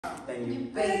then you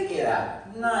bake it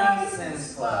up nice and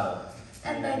slow.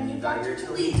 And then you got your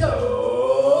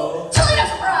Toledo. Toledo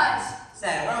surprise!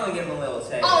 Sam, why don't we give him a little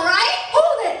taste? All right,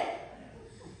 hold it!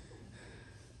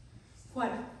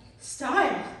 What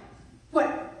style?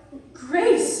 What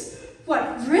grace?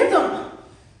 What rhythm?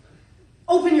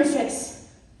 Open your fist.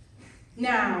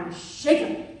 Now shake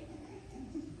 'em.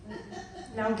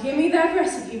 Now give me that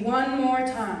recipe one more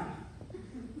time.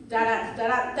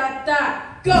 Da-da-da-da-da-da.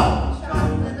 Go! Chop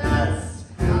the nuts,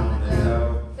 pound the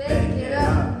dough, bake it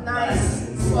up nice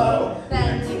and slow.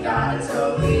 Then you got a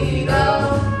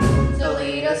Toledo.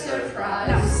 Toledo surprise.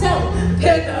 Now sell it.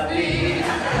 Pick the beat.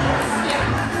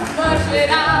 Yeah. Mush it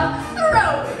out.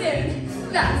 Throw it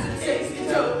in. That's a tasty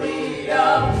Toledo.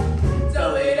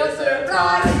 Toledo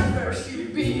surprise. First you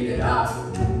beat it up.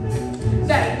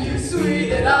 Then you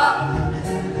sweet it up.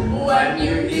 When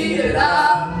you heat it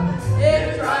up,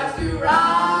 it tries to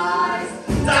rise.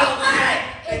 Don't let it!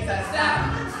 It's a snap.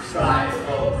 Try it,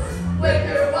 folks. Whip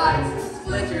your whites,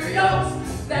 split your yolks.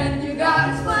 Then you got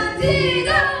a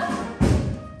Splendido.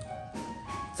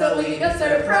 Toledo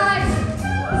surprise.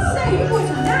 Say, you boys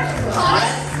are natural.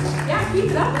 Honest? Yeah, keep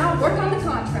it up and I'll work on the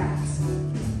contracts.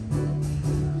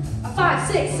 A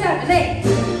 5, 6, 7, 8.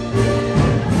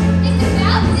 It's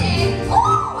about it.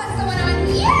 Oh, what's going on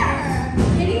here?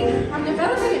 Kitty, I'm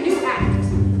developing a new act.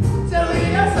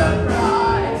 Toledo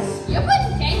surprise. You're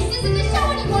putting gangsters in the show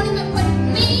and you won't even put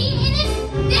me in it?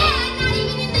 Dad, not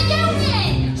even in the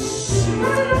union.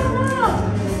 No.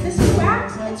 This new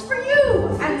act, it's for you.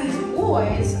 And these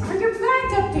boys are your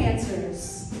backup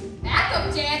dancers.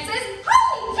 Backup dances?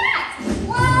 Holy cat!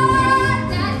 What?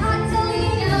 That hot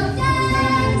Toledo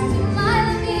dance to my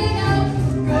libido.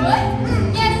 Good?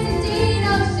 Yes, indeed.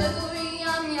 Oh, sugary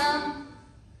yum yum.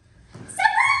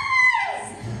 Surprise!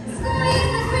 Squeeze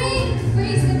the cream,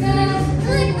 freeze the bell,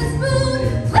 lick the spoon,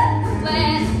 flip the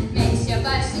flan, makes your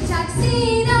butt your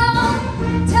tuxedo.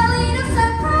 Toledo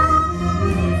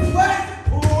surprise! Wait!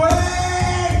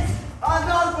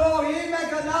 Adolfo, he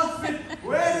make announcement.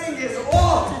 Wedding is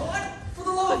off. What? For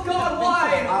the love of God, why?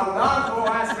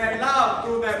 Adolfo has made love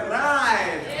to the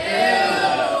bride.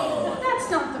 That's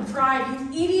not the bride,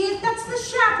 you idiot. That's the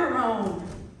chaperone.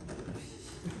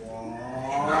 The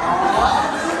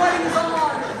wedding is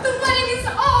on. The wedding is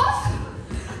off!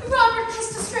 Robert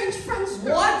kissed a strange French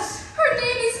girl. What? Her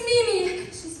name is Mimi.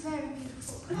 She's very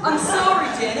beautiful. I'm sorry,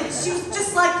 Janet. She's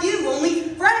just like you,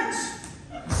 only French.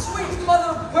 Sweet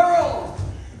mother of pearl.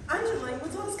 Angela,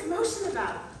 what's all this commotion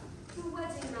about? The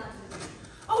wedding run.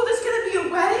 Oh, there's gonna be a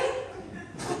wedding?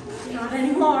 Not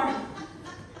anymore.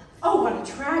 Oh, what a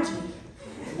tragedy.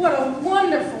 What a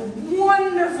wonderful,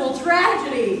 wonderful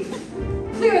tragedy.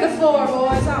 Clear the floor,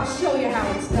 boys. I'll show you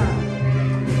how it's done.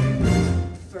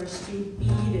 First you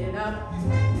beat it up,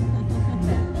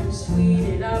 then you sweet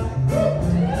it up.